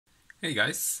Hey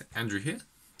guys, Andrew here.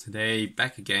 Today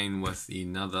back again with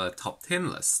another top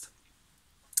 10 list.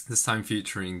 This time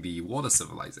featuring the Water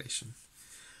Civilization.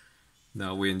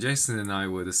 Now when Jason and I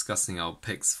were discussing our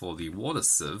picks for the Water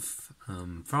Civ,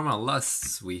 from our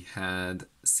lists we had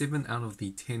 7 out of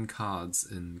the 10 cards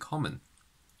in common,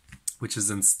 which is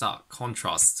in stark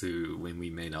contrast to when we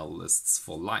made our lists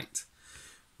for Light,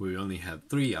 where we only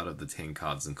had 3 out of the 10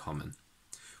 cards in common,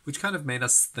 which kind of made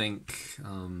us think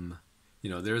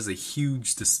there is a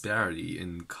huge disparity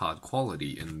in card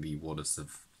quality in the Water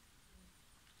Civ.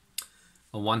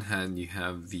 On one hand, you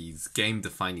have these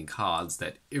game-defining cards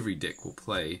that every deck will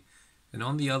play, and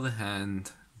on the other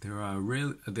hand, there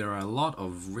are a lot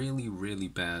of really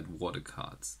bad water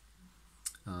cards,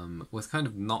 with kind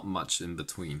of not much in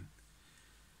between.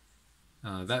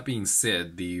 That being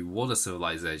said, the Water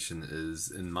Civilization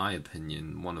is, in my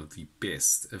opinion, one of the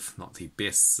best, if not the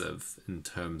best civ in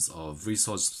terms of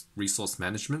resource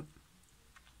management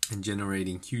and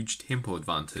generating huge tempo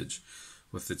advantage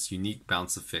with its unique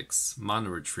bounce effects,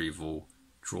 mana retrieval,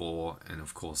 draw, and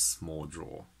of course more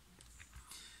draw.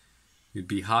 You'd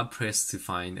be hard pressed to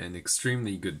find an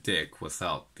extremely good deck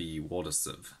without the Water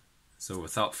Civ. So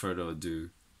without further ado,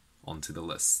 onto the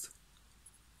list.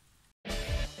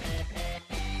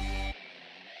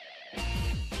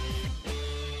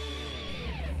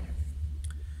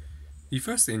 The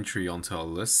first entry onto our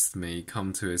list may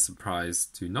come to a surprise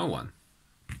to no one.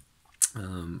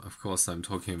 Of course, I'm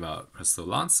talking about Crystal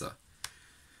Lancer.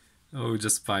 Oh,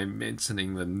 just by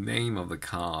mentioning the name of the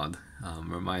card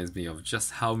reminds me of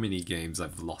just how many games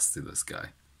I've lost to this guy.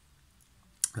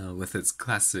 With its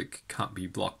classic can't be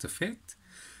blocked effect,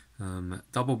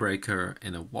 double breaker,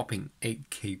 and a whopping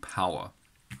 8k power.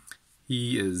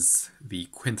 He is the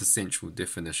quintessential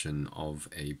definition of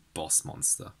a boss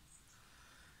monster.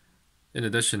 In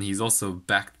addition, he's also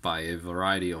backed by a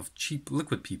variety of cheap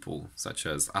liquid people, such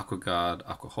as Aquaguard,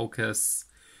 Aquahulkus,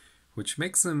 which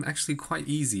makes him actually quite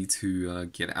easy to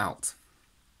get out.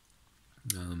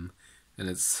 And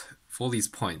it's for these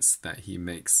points that he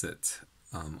makes it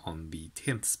on the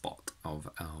 10th spot of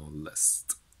our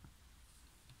list.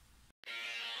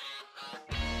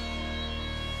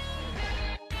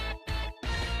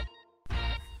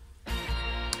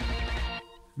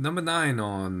 Number 9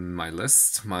 on my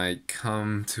list might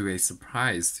come to a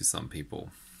surprise to some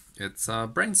people. It's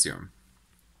Brain Serum.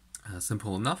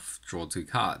 Simple enough, draw 2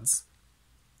 cards.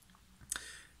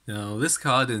 Now, this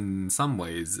card in some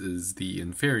ways is the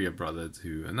inferior brother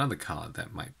to another card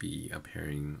that might be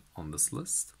appearing on this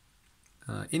list,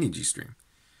 Energy Stream,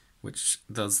 which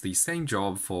does the same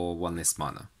job for 1 less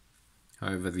mana.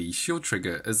 However, the shield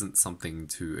trigger isn't something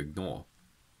to ignore.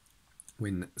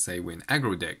 When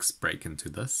aggro decks break into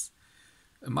this,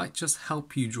 it might just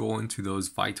help you draw into those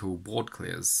vital board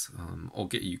clears, or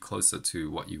get you closer to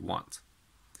what you want.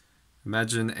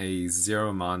 Imagine a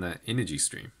 0 mana Energy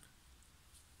Stream.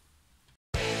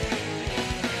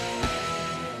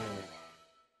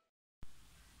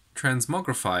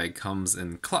 Transmogrify comes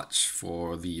in clutch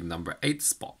for the number 8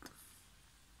 spot.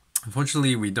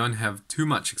 Unfortunately, we don't have too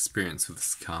much experience with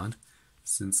this card,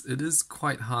 since it is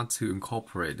quite hard to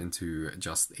incorporate into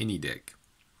just any deck.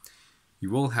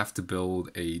 You will have to build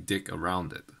a deck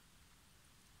around it.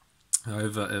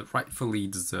 However, it rightfully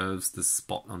deserves this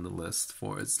spot on the list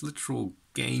for its literal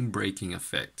game-breaking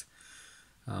effect,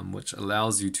 which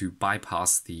allows you to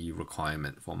bypass the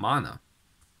requirement for mana.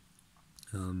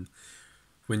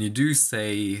 When you do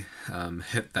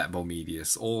hit that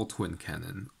Bomedeus or Twin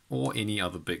Cannon or any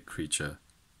other big creature,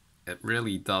 it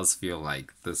really does feel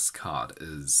like this card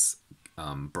is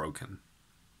broken.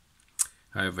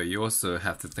 However, you also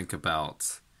have to think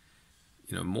about,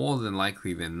 more than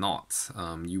likely than not,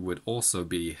 you would also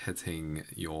be hitting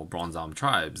your Bronze Arm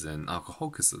Tribes and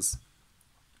Aquahulkuses,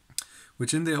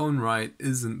 which in their own right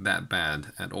isn't that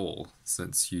bad at all,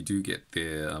 since you do get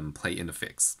their play-in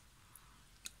effects.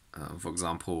 For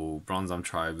example, Bronze Arm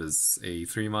Tribe is a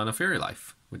 3 mana Fairy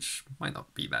Life, which might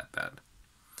not be that bad.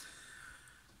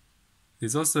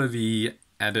 There's also the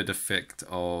added effect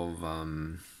of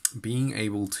being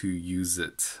able to use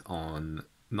it on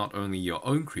not only your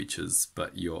own creatures,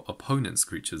 but your opponent's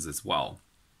creatures as well.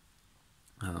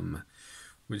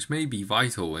 Which may be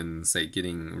vital in, say,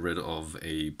 getting rid of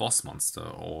a boss monster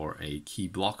or a key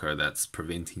blocker that's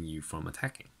preventing you from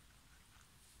attacking.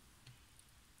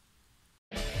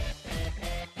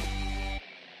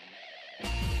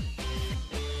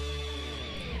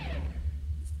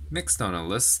 Next on our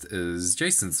list is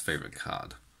Jason's favorite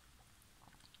card.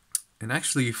 And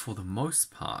actually, for the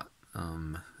most part,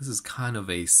 this is kind of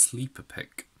a sleeper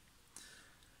pick.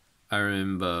 I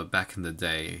remember back in the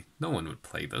day, no one would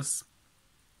play this.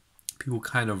 people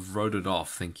kind of wrote it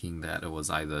off thinking that it was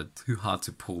either too hard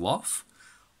to pull off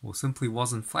or simply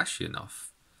wasn't flashy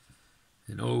enough.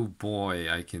 And oh boy,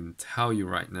 I can tell you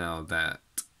right now that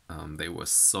they were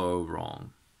so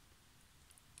wrong.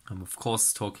 I'm of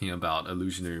course talking about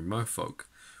Illusionary Merfolk,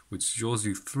 which draws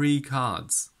you 3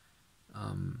 cards.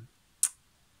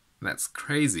 That's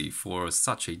crazy for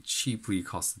such a cheaply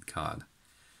costed card.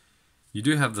 You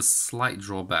do have the slight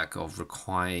drawback of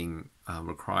requiring a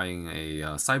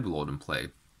Cyberlord in play,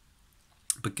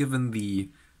 but given the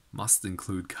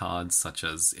must-include cards such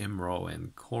as Emerald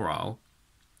and Coral,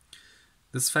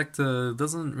 this factor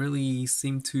doesn't really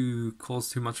seem to cause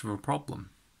too much of a problem.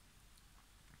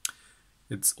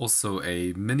 It's also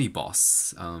a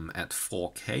mini-boss at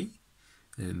 4K,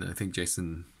 and I think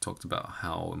Jason talked about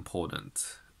how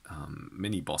important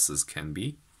mini-bosses can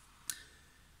be.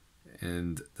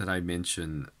 And did I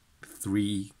mention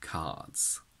 3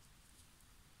 cards?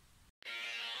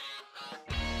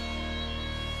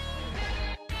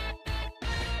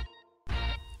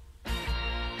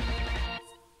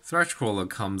 Thrashcrawler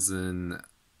comes in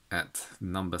at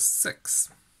number 6.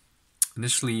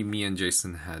 Initially, me and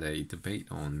Jason had a debate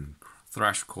on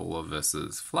Thrashcrawler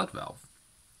versus Floodvalve.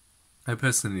 I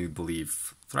personally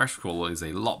believe Thrashcrawler is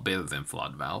a lot better than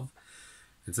Floodvalve,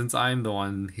 and since I'm the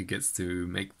one who gets to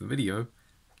make the video,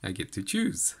 I get to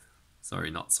choose. Sorry,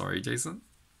 not sorry, Jason.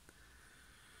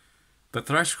 But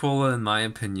Thrashcrawler, in my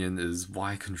opinion, is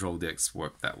why control decks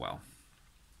work that well.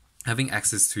 Having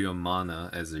access to your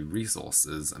mana as a resource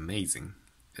is amazing.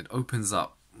 It opens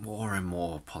up more and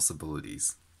more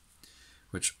possibilities,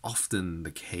 which often the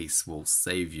case will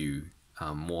save you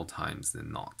more times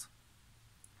than not.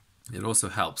 It also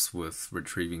helps with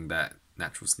retrieving that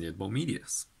Natural Snared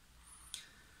Bomedius.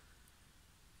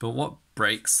 But what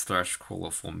breaks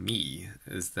Thrashcrawler for me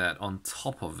is that on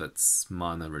top of its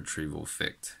mana retrieval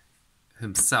effect,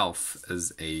 himself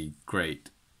is a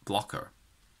great blocker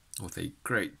with a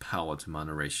great power to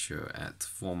mana ratio at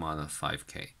 4 mana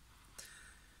 5k.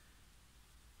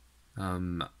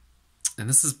 And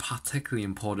this is particularly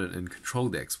important in control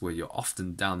decks where you're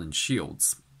often down in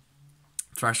shields.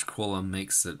 Thrashcrawler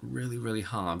makes it really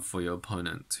hard for your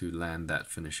opponent to land that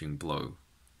finishing blow.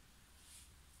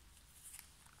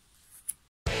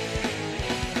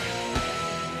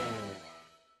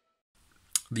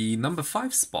 The number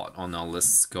 5 spot on our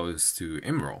list goes to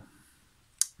Emerald.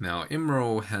 Now,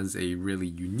 Emerald has a really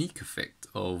unique effect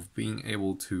of being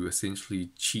able to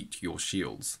essentially cheat your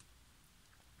shields.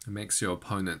 It makes your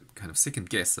opponent kind of second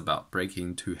guess about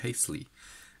breaking too hastily,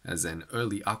 as an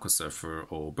early Aqua Surfer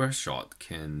or Burst Shot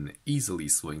can easily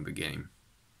swing the game.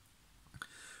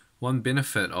 One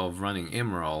benefit of running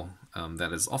Emerald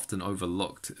that is often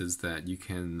overlooked is that you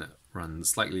can run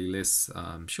slightly less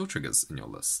shield triggers in your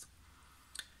list.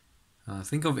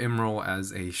 Think of Emerald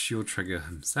as a shield trigger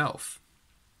himself.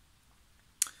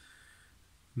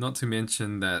 Not to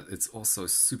mention that it's also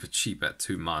super cheap at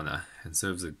 2 mana and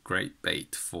serves a great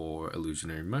bait for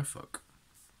Illusionary Merfolk.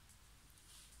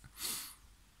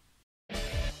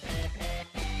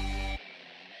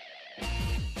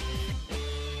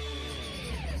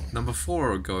 Number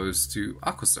 4 goes to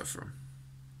Aqua Surfer.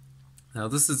 Now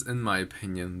this is, in my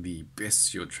opinion, the best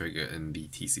shield trigger in the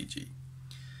TCG.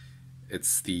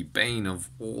 It's the bane of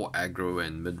all aggro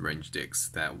and mid-range decks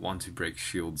that want to break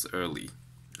shields early,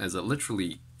 as it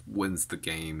literally wins the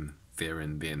game there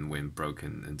and then when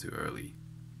broken into early.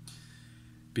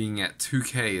 Being at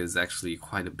 2k is actually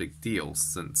quite a big deal,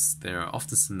 since there are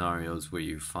often scenarios where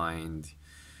you find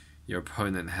your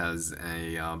opponent has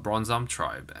a Bronze Arm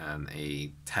Tribe and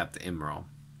a tapped Emerald.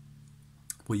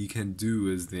 What you can do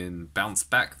is then bounce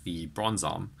back the Bronze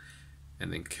Arm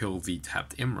and then kill the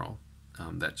tapped Emerald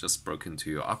that just broke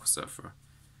into your Aqua Surfer.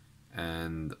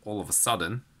 And all of a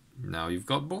sudden, now you've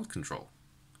got board control.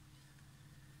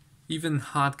 Even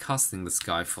hard casting this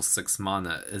guy for 6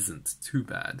 mana isn't too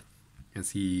bad,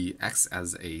 as he acts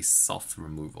as a soft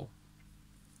removal.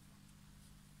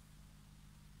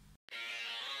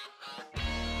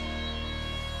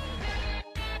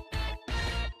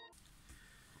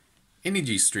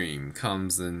 Energy Stream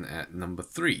comes in at number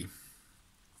 3.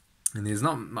 And there's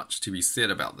not much to be said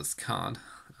about this card.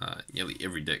 Nearly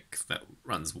every deck that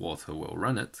runs water will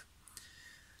run it.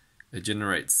 It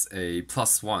generates a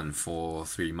 +1 for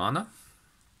 3 mana.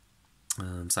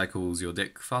 Cycles your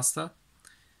deck faster.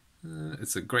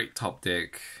 It's a great top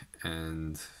deck,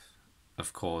 and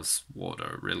of course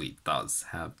water really does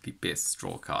have the best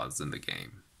draw cards in the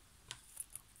game.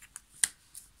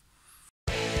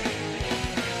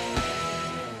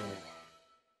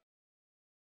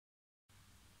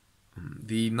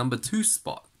 The number 2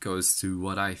 spot goes to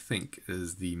what I think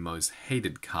is the most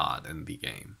hated card in the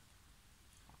game,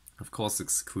 of course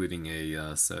excluding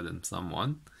a certain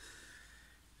someone,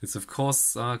 is of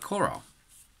course Coral.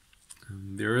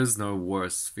 There is no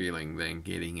worse feeling than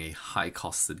getting a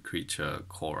high-costed creature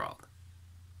Coral.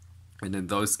 And in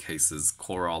those cases,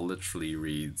 Coral literally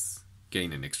reads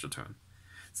gain an extra turn,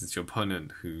 since your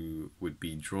opponent who would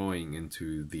be drawing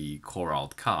into the Coral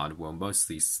card will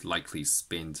mostly likely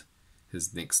spend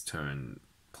his next turn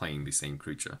playing the same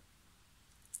creature.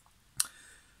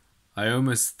 I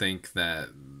almost think that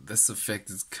this effect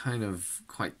is kind of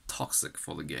quite toxic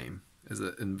for the game, as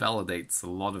it invalidates a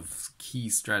lot of key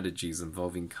strategies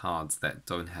involving cards that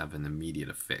don't have an immediate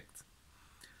effect.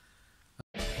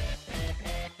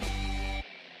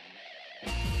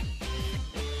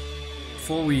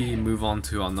 Before we move on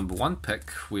to our number 1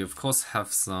 pick, we of course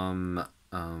have some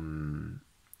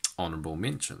honorable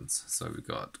mentions. So we've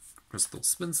got Crystal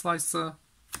Spin Slicer,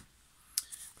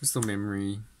 Crystal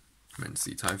Memory,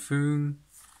 Emergency Typhoon,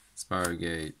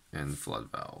 Spirogate, and Flood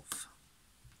Valve.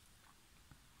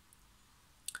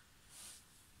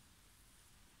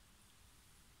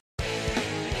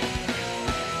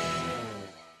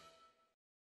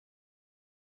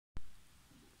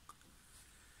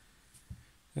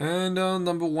 And our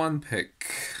number 1 pick,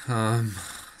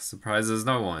 surprises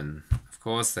no one. Of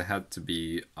course, it had to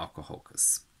be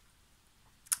Archoholcus.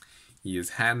 He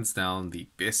is hands down the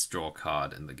best draw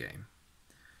card in the game.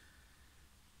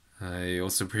 I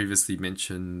also previously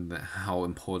mentioned how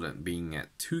important being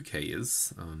at 2k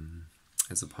is,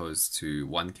 as opposed to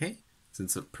 1k,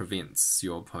 since it prevents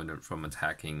your opponent from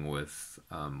attacking with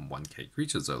 1k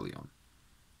creatures early on.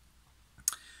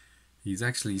 He's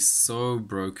actually so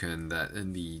broken that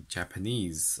in the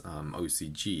Japanese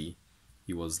OCG,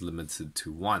 he was limited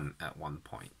to 1 at one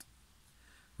point,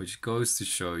 which goes to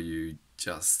show you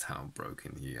just how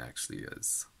broken he actually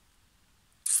is.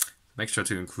 Make sure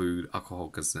to include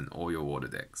Archoholcus in all your water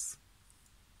decks.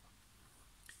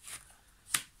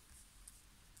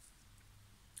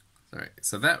 Alright,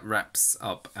 so that wraps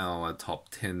up our top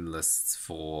 10 lists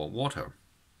for water.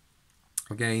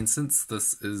 Again, since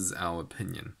this is our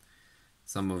opinion,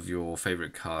 some of your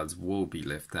favorite cards will be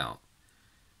left out.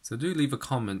 So do leave a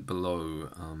comment below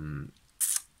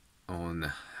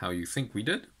on how you think we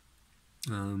did.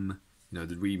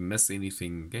 Did we miss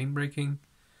anything game-breaking?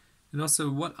 And also,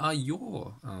 what are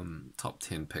your top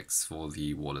 10 picks for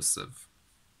the Water Civ?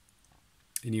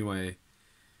 Anyway,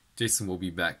 Jason will be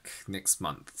back next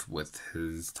month with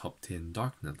his top 10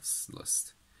 Darkness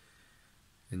list.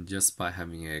 And just by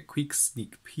having a quick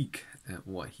sneak peek at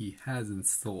what he has in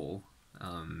store,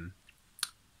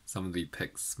 some of the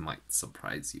picks might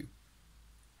surprise you.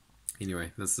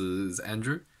 Anyway, this is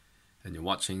Andrew, and you're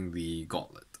watching The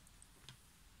Gauntlet.